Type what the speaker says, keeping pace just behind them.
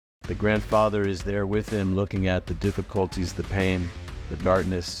The grandfather is there with him, looking at the difficulties, the pain, the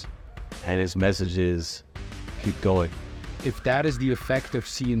darkness, and his message is, keep going. If that is the effect of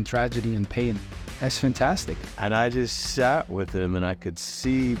seeing tragedy and pain, that's fantastic. And I just sat with him and I could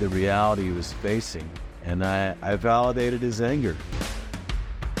see the reality he was facing. And I validated his anger.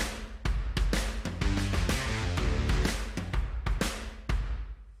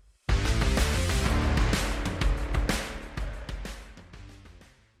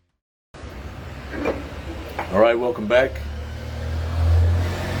 All right, welcome back.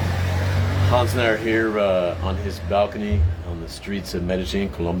 Hans and I are here on his balcony on the streets of Medellin,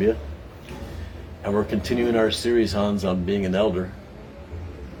 Colombia. And we're continuing our series, Hans, on being an elder.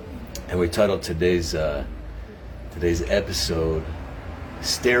 And we titled today's episode,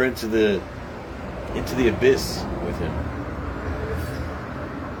 Stare into the Abyss with him.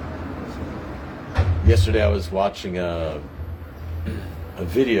 Yesterday I was watching a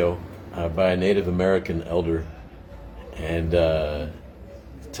video by a Native American elder, and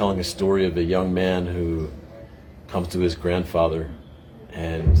telling a story of a young man who comes to his grandfather,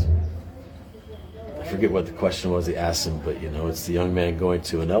 and I forget what the question was he asked him, but it's the young man going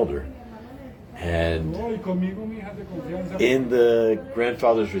to an elder. And in the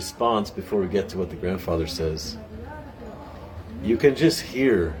grandfather's response, before we get to what the grandfather says, you can just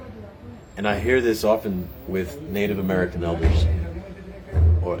hear, and I hear this often with Native American elders,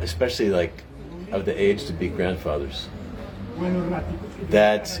 or especially like of the age to be grandfathers,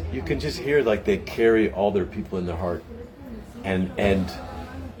 that you can just hear like they carry all their people in their heart, and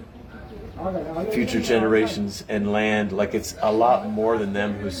future generations and land, like it's a lot more than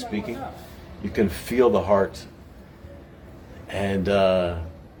them who's speaking. You can feel the heart, and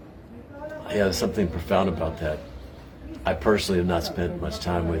there's something profound about that. I personally have not spent much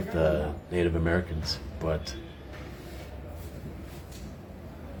time with Native Americans, but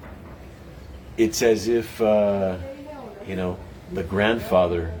it's as if the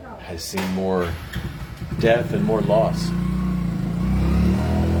grandfather has seen more death and more loss.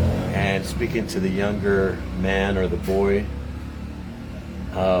 And speaking to the younger man or the boy,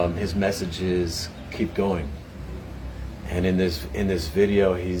 his message is keep going. And in this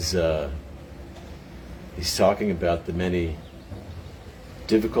video, he's talking about the many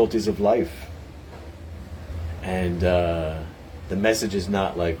difficulties of life, and the message is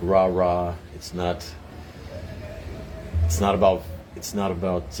not like rah rah. It's not about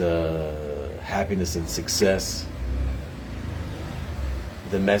happiness and success.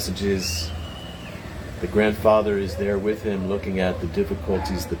 The message is the grandfather is there with him, looking at the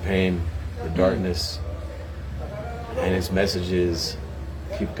difficulties, the pain, the darkness, and his message is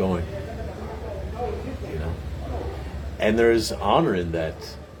keep going. And there's honor in that.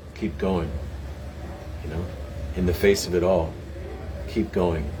 Keep going. In the face of it all, keep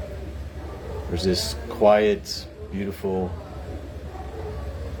going. There's this quiet, beautiful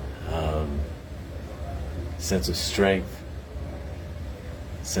sense of strength,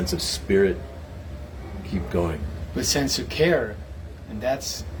 sense of spirit. Keep going. With sense of care, and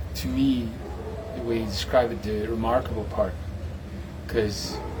that's, to me, the way you describe it, the remarkable part.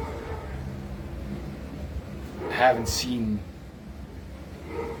 Because I haven't seen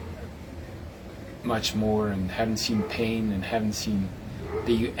much more, and haven't seen pain, and haven't seen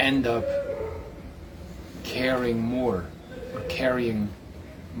that you end up caring more, or carrying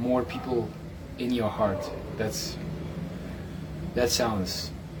more people in your heart. That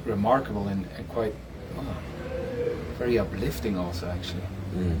sounds remarkable and quite very uplifting also, actually.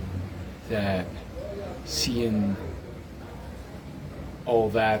 That seeing all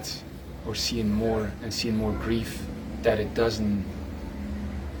that, or seeing more grief, that it doesn't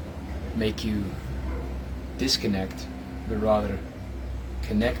make you disconnect, but rather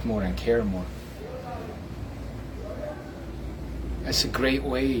connect more and care more. That's a great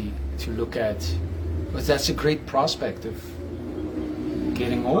way to look at, but that's a great prospect of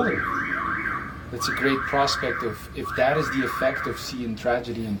getting older. That's a great prospect of, if that is the effect of seeing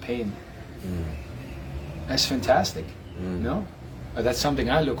tragedy and pain, that's fantastic. No? That's something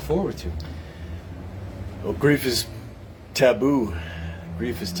I look forward to. Well, grief is taboo.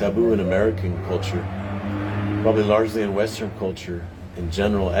 Grief is taboo in American culture, probably largely in Western culture in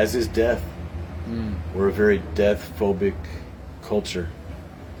general, as is death. We're a very death-phobic culture.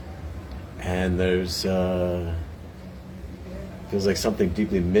 And there's feels like something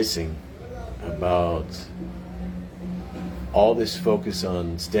deeply missing about all this focus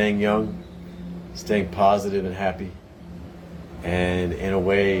on staying young, staying positive and happy, and in a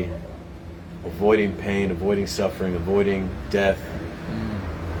way avoiding pain, avoiding suffering, avoiding death.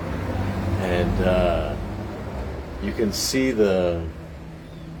 And you can see the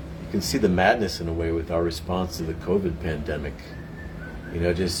can see the madness in a way with our response to the COVID pandemic.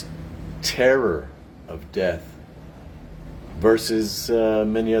 Just terror of death versus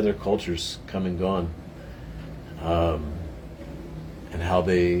many other cultures come and gone, and how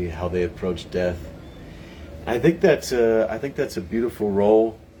they approach death. I think that's a beautiful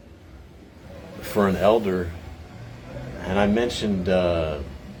role for an elder. And I mentioned,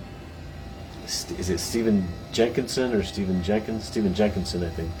 is it Stephen Jenkinson or Stephen Jenkins? Stephen Jenkinson, I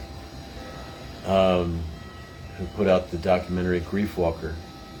think, who put out the documentary Grief Walker.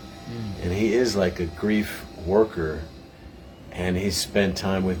 And he is like a grief worker, and he's spent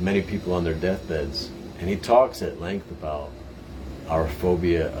time with many people on their deathbeds. And he talks at length about our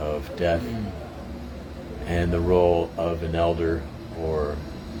phobia of death and the role of an elder or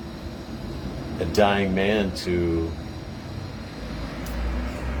a dying man to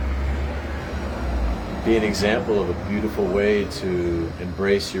be an example of a beautiful way to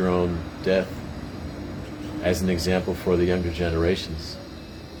embrace your own death as an example for the younger generations.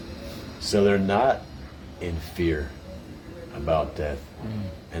 So they're not in fear about death,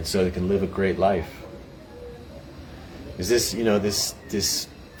 and so they can live a great life. Is this, this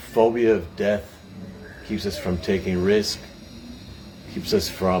phobia of death keeps us from taking risk, keeps us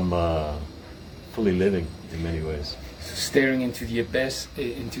from fully living in many ways. Staring into the abyss,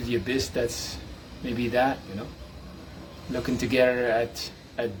 that's maybe that, looking together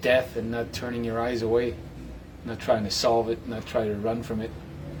at death and not turning your eyes away, not trying to solve it, not trying to run from it.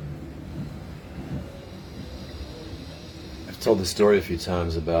 I've told the story a few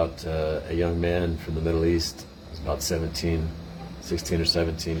times about a young man from the Middle East. He was about 16 or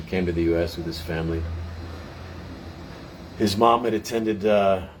 17, came to the U.S. with his family. His mom had attended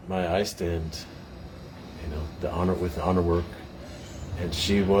my eye stand, with the honor work, and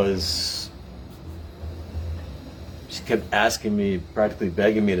she kept asking me, practically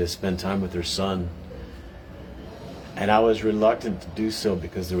begging me to spend time with her son. And I was reluctant to do so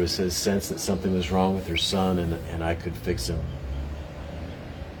because there was this sense that something was wrong with her son and I could fix him.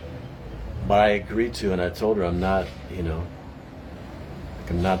 But I agreed to, and I told her I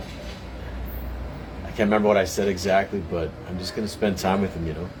can't remember what I said exactly, but I'm just going to spend time with him,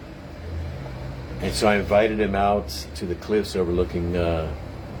 And so I invited him out to the cliffs overlooking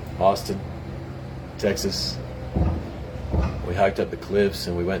Austin, Texas. We hiked up the cliffs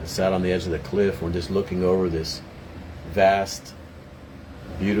and we went and sat on the edge of the cliff. We're just looking over this vast,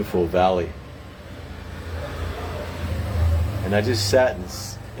 beautiful valley. And I just sat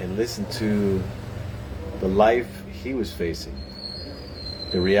and listened to the life he was facing,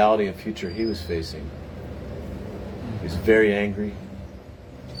 the reality and future he was facing. He was very angry.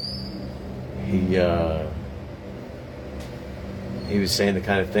 He was saying the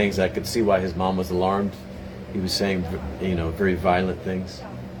kind of things I could see why his mom was alarmed. He was saying, very violent things.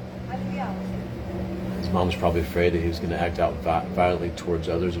 His mom was probably afraid that he was going to act out violently towards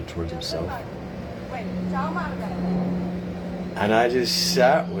others or towards himself. And I just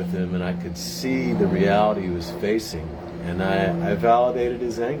sat with him, and I could see the reality he was facing, and I validated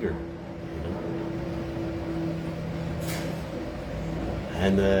his anger.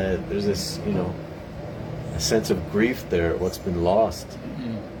 And there's this, a sense of grief there at what's been lost.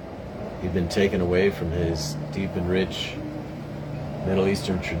 He'd been taken away from his deep and rich Middle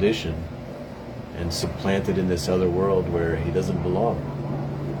Eastern tradition and supplanted in this other world where he doesn't belong.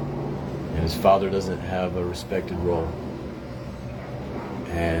 And his father doesn't have a respected role.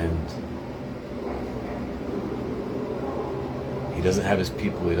 And he doesn't have his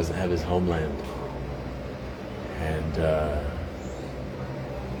people, he doesn't have his homeland. And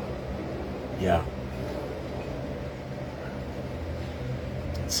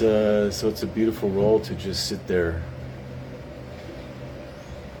so it's a beautiful role to just sit there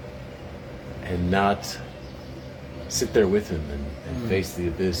and not sit there with him and face the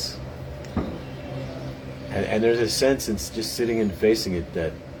abyss. And there's a sense in just sitting and facing it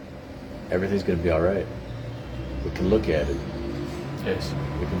that everything's going to be all right. We can look at it. Yes.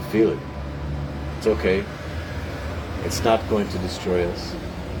 We can feel it. It's okay. It's not going to destroy us.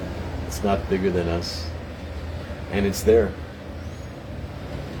 It's not bigger than us. And it's there.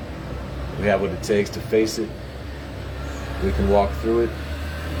 We have what it takes to face it. We can walk through it.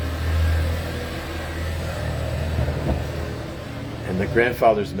 And the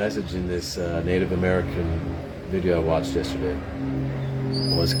grandfather's message in this Native American video I watched yesterday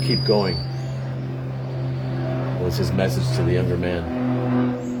was keep going. Was his message to the younger man.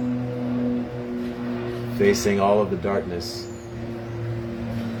 Facing all of the darkness,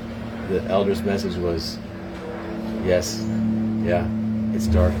 the elder's message was, yes, yeah, it's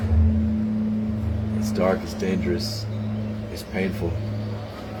dark. It's dark, it's dangerous, it's painful.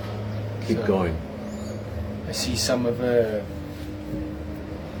 Keep So, going. I see some of the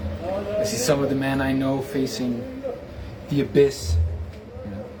men I know facing the abyss,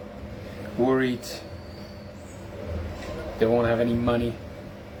 you know, worried they won't have any money.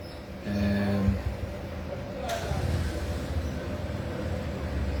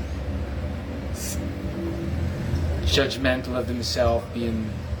 Judgmental of themselves, being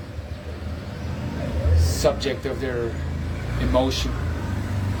subject of their emotion,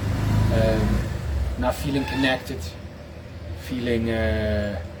 not feeling connected, feeling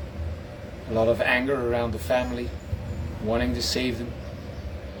a lot of anger around the family, wanting to save them.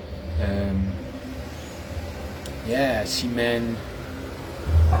 I see men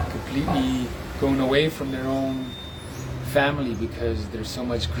completely going away from their own family because there's so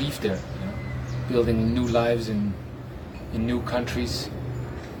much grief there, you know? Building new lives in new countries,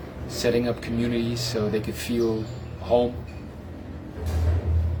 setting up communities so they could feel home.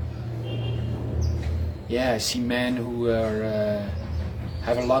 I see men who are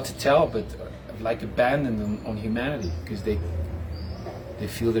have a lot to tell, but are like abandoned on humanity because they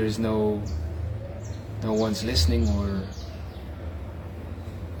feel there is no one's listening, or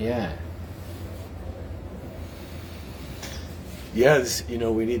This,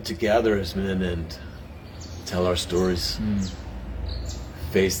 we need to gather as men and tell our stories,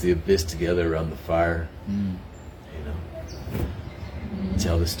 face the abyss together around the fire,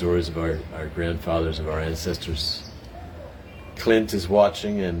 tell the stories of our grandfathers, of our ancestors. Clint is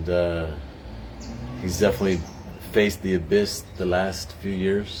watching, and he's definitely faced the abyss the last few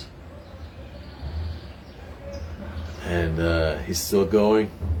years, and he's still going.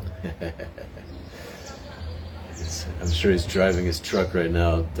 I'm sure he's driving his truck right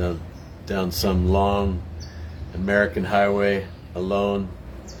now down some long American highway alone.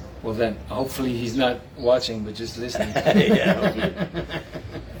 Well then, hopefully he's not watching, but just listening. Hopefully.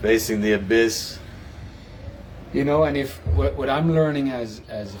 Facing the abyss. And if what I'm learning as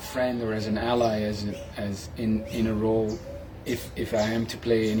a friend or as an ally, as in a role, if I am to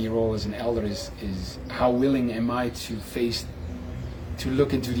play any role as an elder, is how willing am I to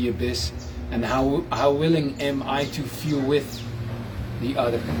look into the abyss, and how willing am I to feel with the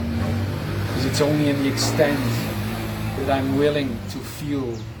other? Because it's only in the extent that I'm willing to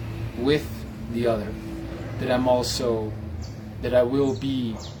feel with the other that I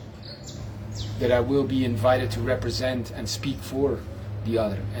will be invited to represent and speak for the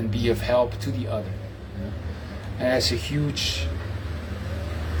other and be of help to the other. And that's a huge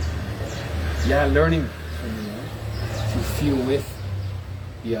learning for me, to feel with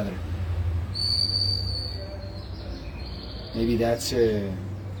the other. Maybe that's a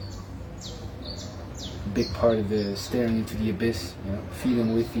big part of the staring into the abyss,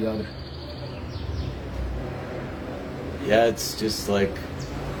 feeling with the other. It's just like,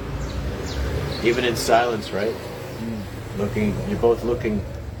 even in silence, right? You're both looking,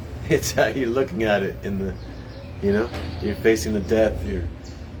 it's how you're looking at it you're facing the death,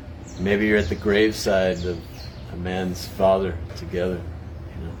 maybe you're at the graveside of a man's father together,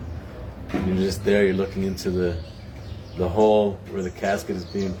 and you're just there, you're looking into the hole where the casket is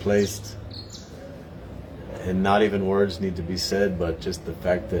being placed, and not even words need to be said, but just the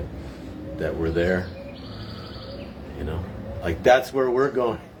fact that we're there, like that's where we're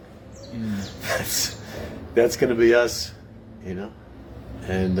going. That's gonna be us, and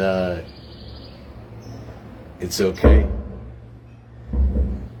it's okay.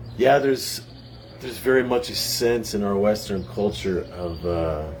 There's very much a sense in our Western culture of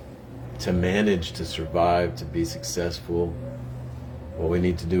to manage, to survive, to be successful, what we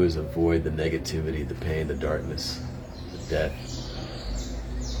need to do is avoid the negativity, the pain, the darkness, the death.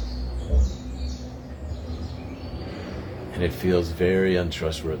 And it feels very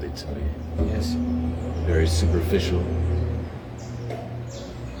untrustworthy to me. Yes. Very superficial.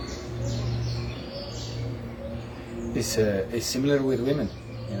 It's similar with women,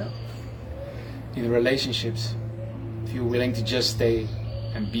 in relationships. If you're willing to just stay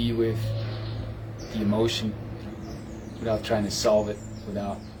and be with the emotion without trying to solve it,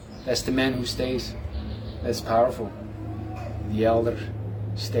 that's the man who stays. That's powerful. The elder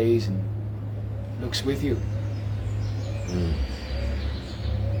stays and looks with you.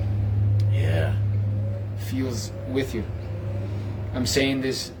 Feels with you. I'm saying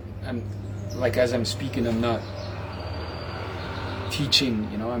this, as I'm speaking, I'm not teaching,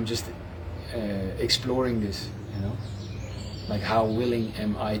 I'm just exploring this, like how willing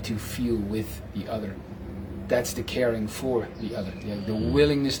am I to feel with the other? That's the caring for the other, the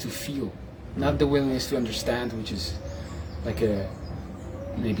willingness to feel, not the willingness to understand, which is like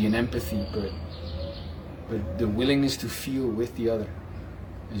maybe an empathy, but the willingness to feel with the other.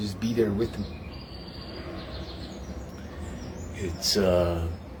 and just be there with them. It's the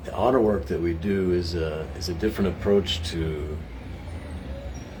honor work that we do is a different approach to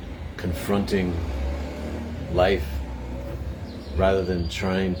confronting life, rather than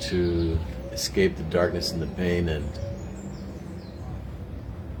trying to escape the darkness and the pain and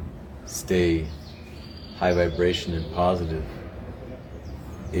stay high vibration and positive.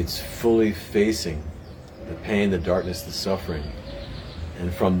 It's fully facing the pain, the darkness, the suffering,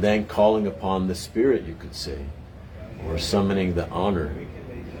 and from then calling upon the spirit, you could say, or summoning the honor,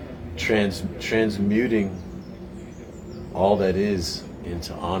 transmuting all that is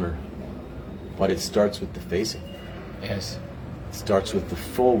into honor. But it starts with the facing. Yes. It starts with the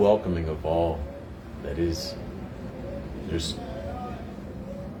full welcoming of all that is.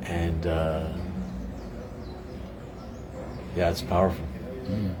 Yeah, it's powerful.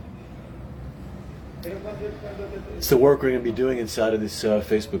 It's the work we're going to be doing inside of this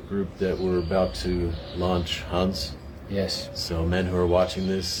Facebook group that we're about to launch, Hans. Yes. So men who are watching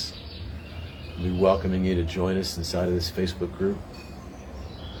this, we'll be welcoming you to join us inside of this Facebook group.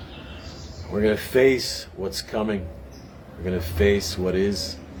 We're going to face what's coming. We're going to face what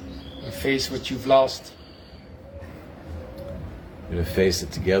is. Face what you've lost. We're going to face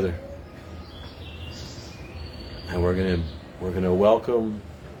it together. And we're going to welcome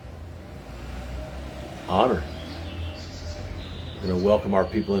honor. We're going to welcome our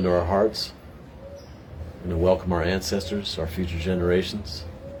people into our hearts. We're going to welcome our ancestors, our future generations.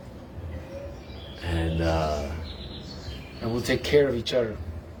 And we'll take care of each other.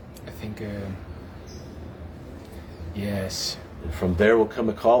 I think, yes. and from there will come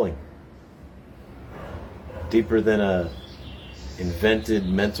a calling. Deeper than a invented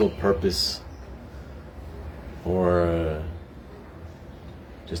mental purpose or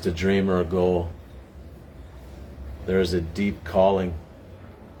just a dream or a goal. There is a deep calling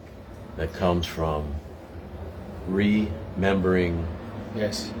that comes from remembering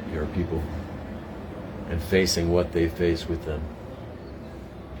Yes. your people and facing what they face with them.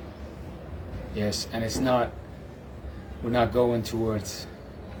 Yes, and we're not going towards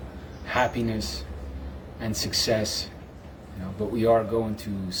happiness and success, but we are going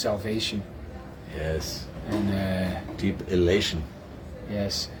to salvation. Yes. And Deep elation.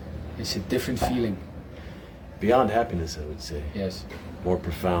 yes, it's a different feeling. Beyond happiness, I would say. Yes. More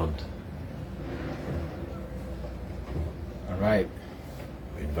profound. All right.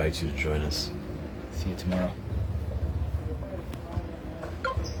 We invite you to join us. See you tomorrow.